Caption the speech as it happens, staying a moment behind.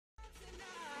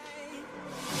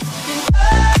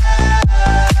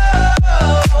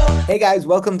Hey guys,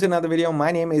 welcome to another video.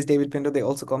 My name is David Pinto. They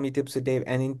also call me Tips with Dave.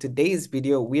 And in today's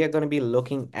video, we are going to be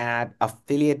looking at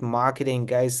affiliate marketing,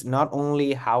 guys. Not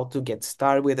only how to get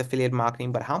started with affiliate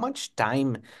marketing, but how much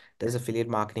time does affiliate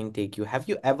marketing take you? Have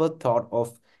you ever thought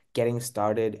of getting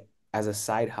started as a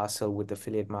side hustle with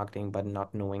affiliate marketing, but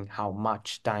not knowing how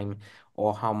much time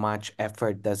or how much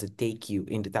effort does it take you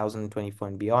in 2024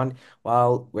 and beyond?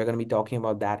 Well, we're going to be talking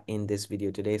about that in this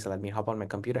video today. So let me hop on my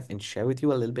computer and share with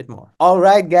you a little bit more. All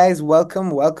right, guys, welcome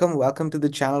to the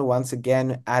channel once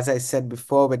again. As I said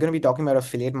before, we're going to be talking about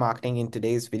affiliate marketing in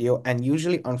today's video. And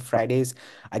usually on Fridays,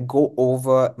 I go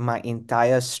over my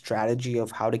entire strategy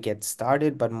of how to get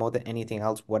started. But more than anything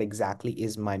else, what exactly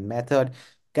is my method?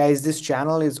 Guys, this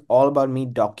channel is all about me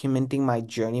documenting my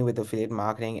journey with affiliate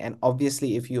marketing. And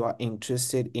obviously, if you are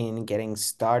interested in getting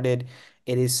started,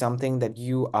 it is something that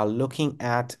you are looking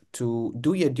at to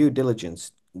do your due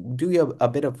diligence, a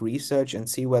bit of research and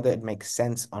see whether it makes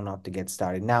sense or not to get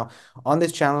started. Now, on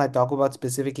this channel, I talk about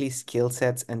specifically skill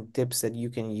sets and tips that you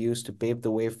can use to pave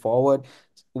the way forward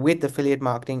with affiliate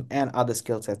marketing and other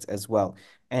skill sets as well.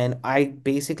 And I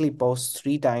basically post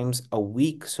 3 times a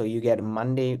week. So you get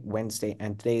Monday, Wednesday,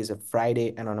 and today is a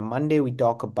Friday. And on a Monday, we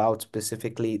talk about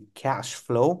specifically cash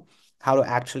flow, how to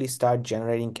actually start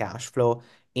generating cash flow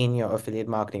in your affiliate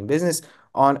marketing business.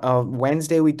 On a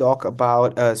Wednesday, we talk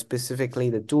about specifically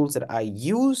the tools that I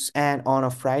use. And on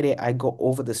a Friday, I go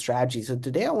over the strategy. So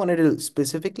today, I wanted to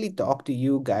specifically talk to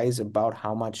you guys about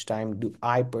how much time do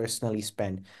I personally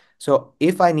spend. So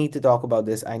if I need to talk about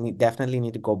this, definitely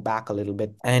need to go back a little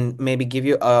bit and maybe give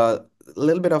you a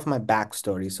little bit of my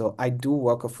backstory. So I do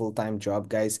work a full-time job,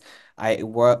 guys. I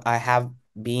have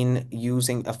been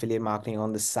using affiliate marketing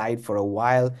on the side for a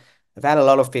while. I've had a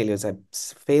lot of failures. I've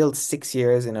failed 6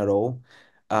 years in a row,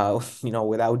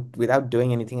 without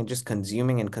doing anything and just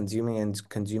consuming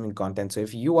content. So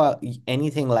if you are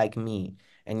anything like me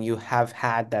and you have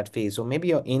had that phase, or maybe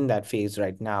you're in that phase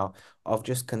right now of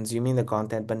just consuming the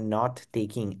content but not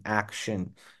taking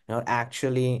action, not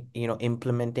actually,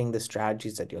 implementing the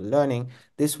strategies that you're learning.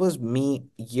 This was me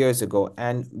years ago.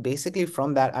 And basically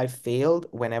from that, I failed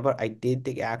whenever I did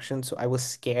take action. So I was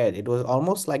scared. It was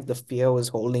almost like the fear was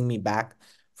holding me back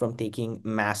from taking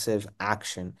massive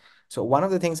action. So one of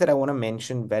the things that I want to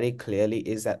mention very clearly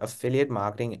is that affiliate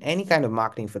marketing, any kind of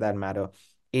marketing for that matter,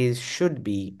 should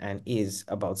be and is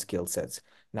about skill sets.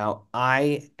 Now,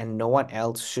 I and no one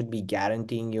else should be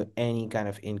guaranteeing you any kind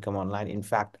of income online. In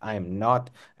fact, I am not.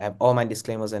 I have all my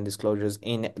disclaimers and disclosures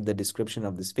in the description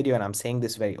of this video, and I'm saying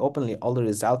this very openly. All the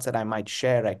results that I might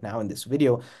share right now in this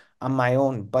video are my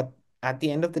own, but at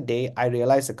the end of the day, I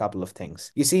realized a couple of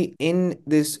things. You see, in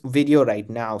this video right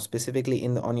now, specifically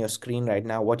on your screen right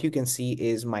now, what you can see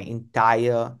is my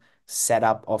entire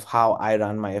setup of how I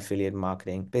run my affiliate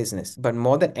marketing business. But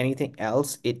more than anything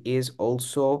else, it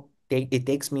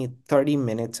takes me 30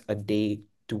 minutes a day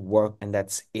to work, and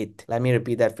that's it. Let me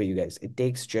repeat that for you guys. It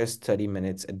takes just 30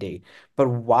 minutes a day. But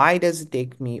why does it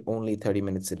take me only 30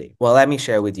 minutes a day? Well, let me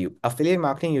share with you. Affiliate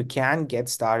marketing, you can get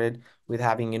started with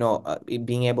having,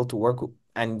 being able to work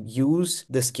and use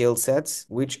the skill sets,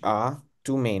 which are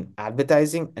two main: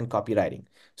 advertising and copywriting.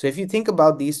 So if you think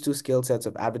about these two skill sets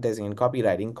of advertising and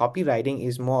copywriting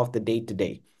is more of the day to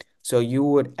day. So you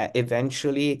would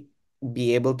eventually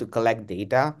be able to collect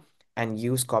data and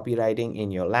use copywriting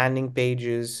in your landing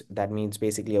pages. That means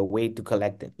basically a way to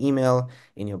collect an email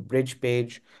in your bridge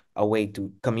page, a way to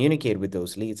communicate with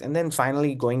those leads, and then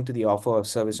finally going to the offer of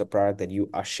service or product that you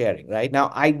are sharing. Right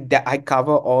now, I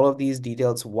cover all of these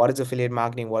details. What is affiliate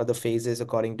marketing? What are the phases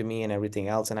according to me, and everything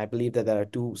else? And I believe that there are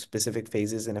two specific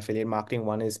phases in affiliate marketing.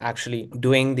 One is actually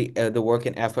doing the work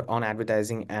and effort on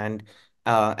advertising and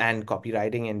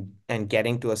copywriting and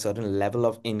getting to a certain level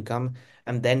of income,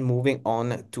 and then moving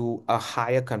on to a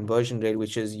higher conversion rate,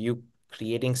 which is you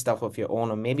creating stuff of your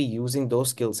own or maybe using those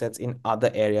skill sets in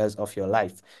other areas of your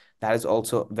life. That is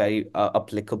also very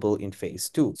applicable in phase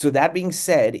two. So that being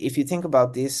said, if you think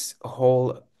about this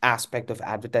whole aspect of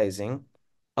advertising,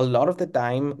 a lot of the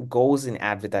time goes in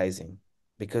advertising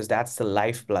because that's the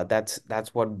lifeblood.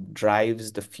 That's what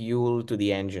drives the fuel to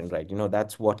the engine, right?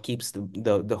 That's what keeps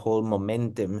the whole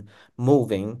momentum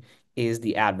moving, is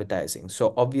the advertising.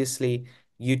 So obviously,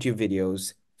 YouTube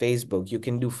videos, Facebook, you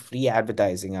can do free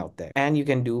advertising out there and you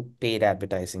can do paid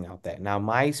advertising out there. Now,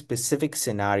 my specific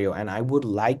scenario, and I would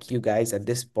like you guys at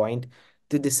this point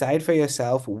to decide for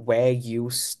yourself what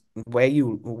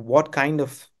kind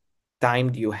of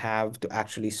time do you have to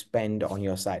actually spend on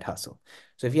your side hustle.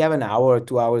 So if you have an hour or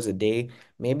 2 hours a day,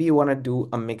 maybe you want to do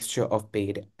a mixture of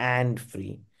paid and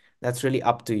free. That's really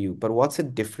up to you. But what's the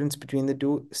difference between the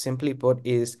two? Simply put,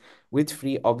 is with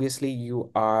free, obviously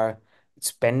you are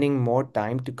spending more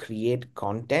time to create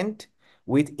content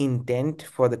with intent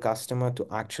for the customer to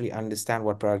actually understand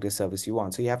what product or service you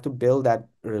want. So you have to build that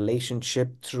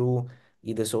relationship through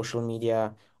either social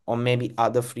media or maybe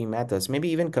other free methods, maybe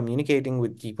even communicating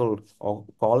with people or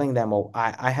calling them, or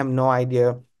I have no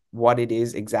idea what it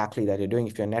is exactly that you're doing.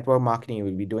 If you're network marketing, you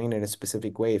will be doing it in a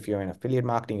specific way. If you're in affiliate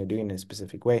marketing, you're doing it in a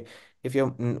specific way. If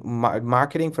you're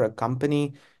marketing for a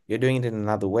company, you're doing it in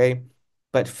another way.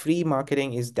 But free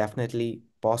marketing is definitely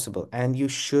possible, and you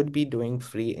should be doing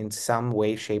free in some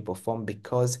way, shape, or form,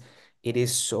 because it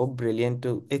is so brilliant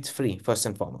to, it's free first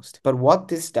and foremost. But what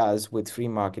this does with free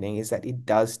marketing is that it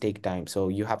does take time. So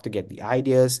you have to get the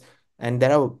ideas, and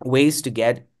there are ways to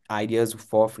get ideas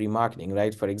for free marketing,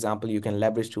 right? For example, you can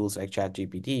leverage tools like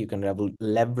ChatGPT, you can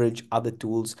leverage other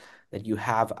tools that you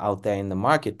have out there in the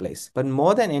marketplace. But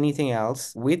more than anything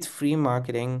else, with free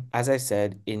marketing, as I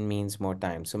said, it means more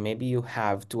time. So maybe you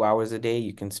have 2 hours a day,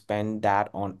 you can spend that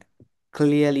on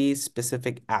clearly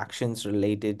specific actions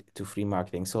related to free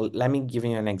marketing. So let me give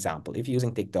you an example. If you're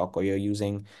using TikTok, or you're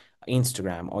using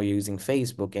Instagram, or you're using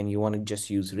Facebook, and you want to just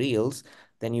use Reels,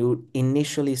 then you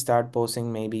initially start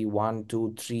posting maybe one,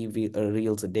 two, three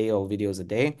Reels a day or videos a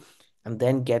day, and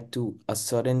then get to a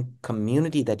certain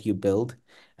community that you build.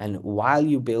 And while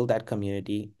you build that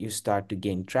community, you start to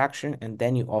gain traction, and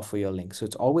then you offer your link. So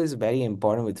it's always very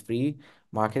important with free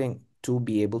marketing to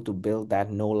be able to build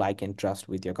that know, like, and trust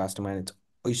with your customer. And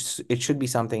it should be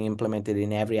something implemented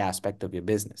in every aspect of your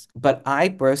business. But I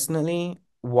personally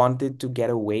wanted to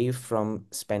get away from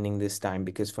spending this time,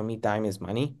 because for me, time is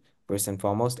money first and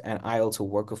foremost. And I also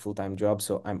work a full-time job.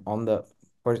 So I'm on the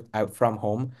from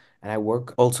home, and I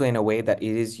work also in a way that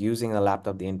it is using a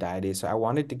laptop the entire day. So I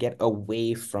wanted to get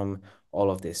away from all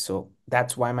of this. So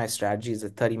that's why my strategy is a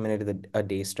 30-minute a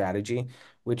day strategy,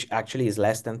 which actually is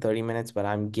less than 30 minutes, but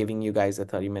I'm giving you guys a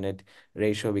 30-minute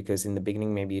ratio, because in the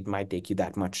beginning, maybe it might take you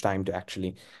that much time to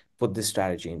actually put this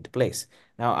strategy into place.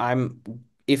 Now,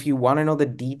 if you want to know the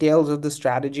details of the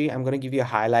strategy, I'm going to give you a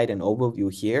highlight and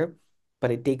overview here,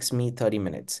 but it takes me 30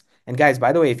 minutes. And guys,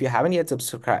 by the way, if you haven't yet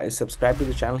subscribed to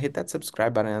the channel, hit that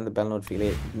subscribe button and the bell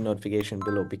notification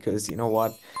below, because you know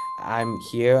what? I'm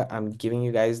here, I'm giving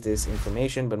you guys this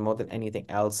information, but more than anything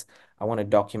else, I want to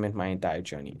document my entire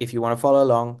journey. If you want to follow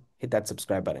along, hit that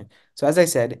subscribe button. So as I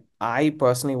said, I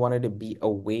personally wanted to be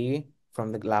away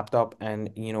from the laptop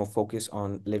and, focus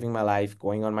on living my life,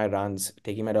 going on my runs,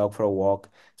 taking my dog for a walk,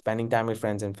 spending time with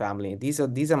friends and family. These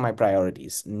are my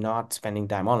priorities, not spending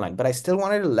time online. But I still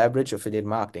wanted to leverage affiliate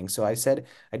marketing. So I said,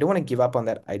 I don't want to give up on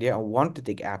that idea. I want to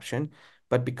take action.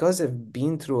 But because I've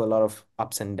been through a lot of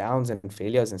ups and downs and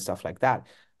failures and stuff like that,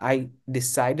 I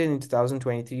decided in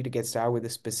 2023 to get started with a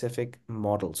specific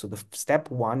model. So the step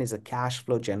one is a cash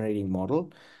flow generating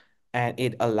model, and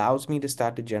it allows me to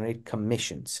start to generate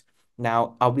commissions.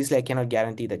 Now, obviously, I cannot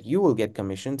guarantee that you will get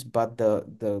commissions, but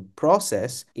the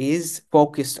process is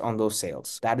focused on those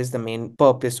sales. That is the main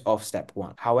purpose of step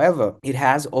one. However, it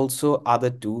has also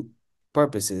other two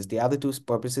purposes. The other two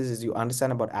purposes is you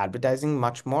understand about advertising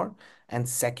much more. And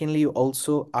secondly, you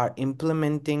also are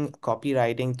implementing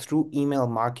copywriting through email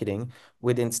marketing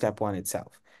within step one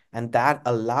itself. And that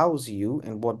allows you,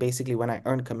 and what basically when I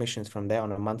earn commissions from there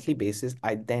on a monthly basis,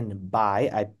 I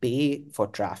pay for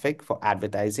traffic, for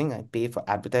advertising. I pay for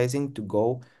advertising to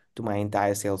go to my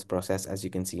entire sales process, as you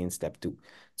can see in step two.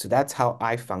 So that's how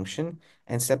I function.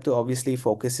 And step two obviously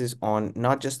focuses on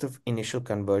not just the initial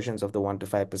conversions of the 1 to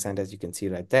 5%, as you can see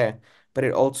right there, but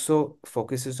it also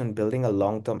focuses on building a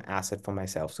long-term asset for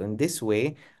myself. So in this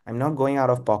way, I'm not going out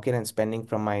of pocket and spending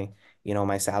from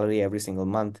my salary every single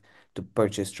month to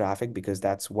purchase traffic, because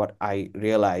that's what I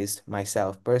realized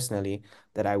myself personally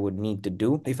that I would need to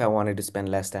do if I wanted to spend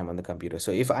less time on the computer.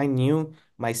 So if I knew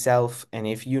myself, and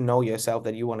if you know yourself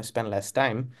that you want to spend less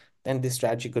time, then this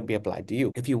strategy could be applied to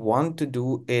you. If you want to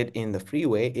do it in the free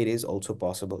way, it is also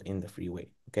possible in the free way.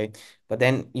 Okay. But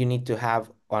then you need to have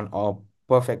a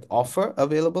perfect offer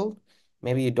available.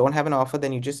 Maybe you don't have an offer,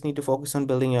 then you just need to focus on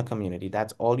building your community.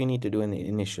 That's all you need to do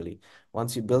initially.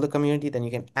 Once you build a community, then you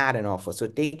can add an offer. So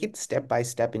take it step by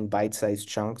step in bite-sized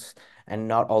chunks and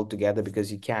not all together,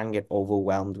 because you can get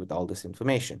overwhelmed with all this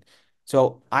information.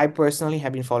 So I personally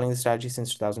have been following the strategy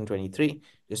since 2023,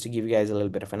 just to give you guys a little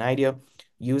bit of an idea.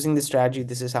 Using the strategy,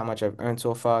 this is how much I've earned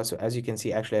so far. So as you can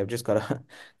see, actually, I've just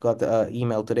got the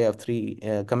email today of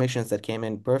 3 commissions that came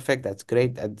in. Perfect. That's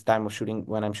great at the time of shooting,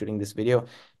 when I'm shooting this video.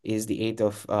 is the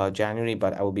 8th of January,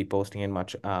 but I will be posting it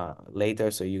much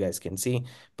later so you guys can see.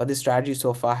 But this strategy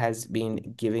so far has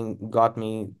been got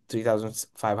me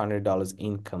 $3,500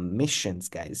 in commissions,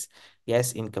 guys.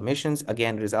 Yes, in commissions.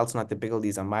 Again, results not typical.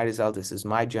 These are my results. This is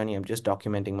my journey. I'm just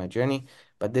documenting my journey.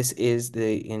 But this is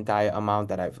the entire amount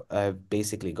that I've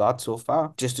basically got so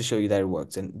far, just to show you that it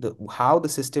works. And how the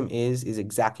system is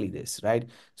exactly this, right?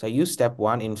 So I use step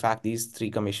one. In fact, these 3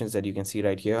 commissions that you can see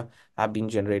right here have been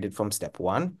generated from step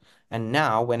one. And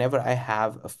now whenever I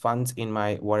have funds in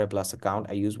my Warrior Plus account,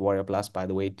 I use Warrior Plus, by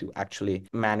the way, to actually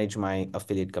manage my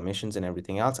affiliate commissions and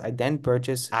everything else. I then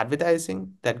purchase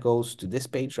advertising that goes to this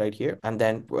page right here, and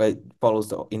then follows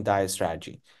the entire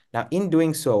strategy. Now, in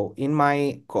doing so, in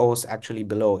my course actually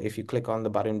below, if you click on the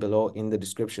button below in the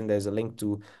description, there's a link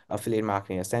to Affiliate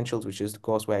Marketing Essentials, which is the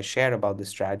course where I share about this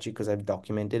strategy because I've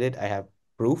documented it. I have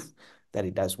proof that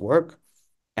it does work,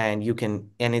 and you can,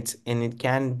 and it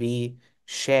can be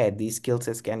shared. These skill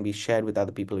sets can be shared with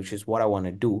other people, which is what I want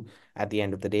to do at the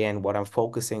end of the day. And what I'm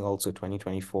focusing also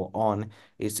 2024 on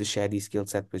is to share these skill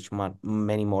sets with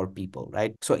many more people,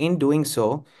 right? So in doing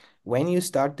so, when you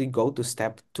start to go to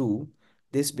step two,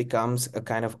 this becomes a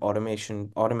kind of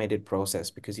automated process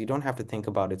because you don't have to think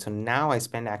about it. So now I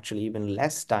spend actually even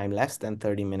less time, less than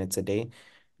 30 minutes a day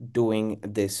doing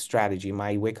this strategy.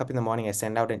 I wake up in the morning, I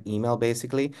send out an email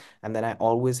basically, and then I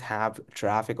always have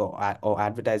traffic or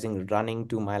advertising running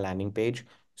to my landing page.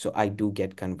 So I do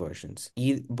get conversions.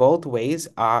 Both ways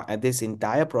are, this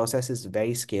entire process is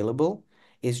very scalable.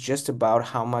 It's just about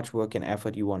how much work and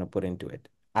effort you want to put into it.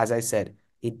 As I said,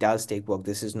 it does take work.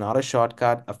 This is not a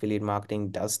shortcut. Affiliate marketing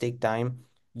does take time.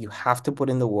 You have to put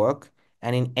in the work.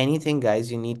 And in anything,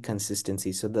 guys, you need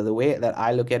consistency. So the way that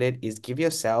I look at it is give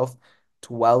yourself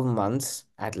 12 months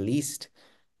at least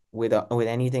with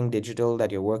anything digital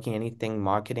that you're working, anything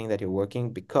marketing that you're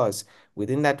working, because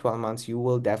within that 12 months you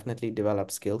will definitely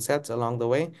develop skill sets along the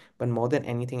way. But more than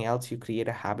anything else, you create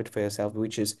a habit for yourself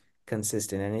which is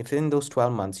consistent. And if in those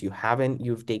 12 months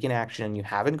you've taken action and you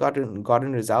haven't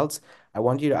gotten results, I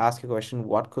want you to ask a question: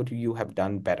 what could you have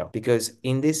done better? Because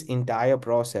in this entire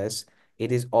process,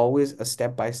 it is always a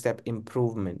step-by-step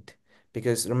improvement.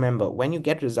 Because remember, when you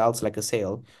get results like a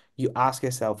sale, you ask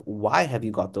yourself, why have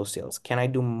you got those sales? Can I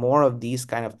do more of these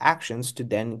kind of actions to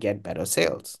then get better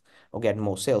sales or get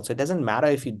more sales? So it doesn't matter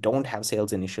if you don't have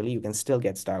sales initially, you can still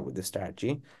get started with the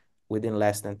strategy within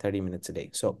less than 30 minutes a day.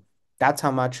 So that's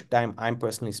how much time I'm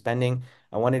personally spending.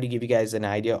 I wanted to give you guys an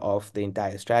idea of the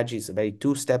entire strategy. It's a very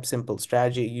two-step simple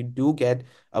strategy. You do get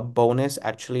a bonus.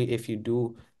 Actually, if you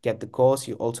do get the course,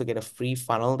 you also get a free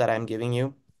funnel that I'm giving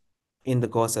you in the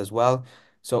course as well.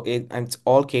 So it's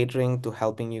all catering to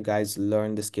helping you guys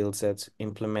learn the skill sets,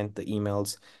 implement the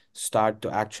emails, start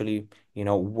to actually,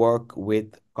 work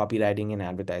with copywriting and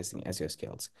advertising as your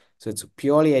skills. So it's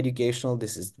purely educational.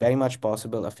 This is very much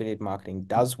possible. Affiliate marketing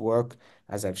does work,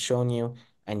 as I've shown you,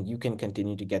 and you can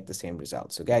continue to get the same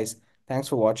results. So guys, thanks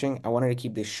for watching. I wanted to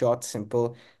keep this short,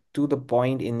 simple, to the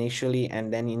point initially,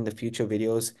 and then in the future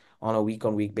videos on a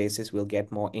week-on-week basis, we'll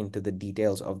get more into the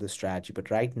details of the strategy.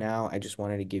 But right now, I just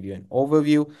wanted to give you an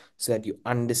overview so that you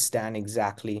understand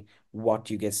exactly what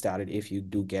you get started if you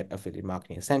do get Affiliate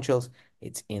Marketing Essentials.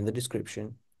 It's in the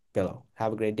description below.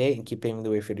 Have a great day and keep paving the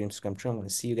way for your dreams to come true. I'm going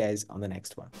to see you guys on the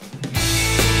next one.